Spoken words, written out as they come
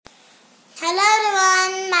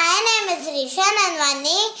ऋषा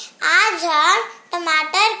नंदवानी। आज हम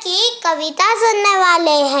टमाटर की कविता सुनने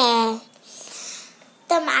वाले हैं।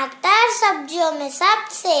 टमाटर सब्जियों में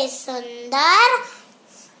सबसे सुंदर,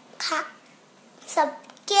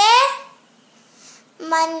 सबके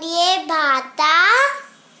मन ये भाता,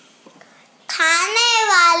 खाने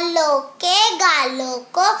वालों के गालों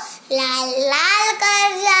को लाल लाल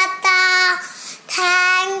कर जाता।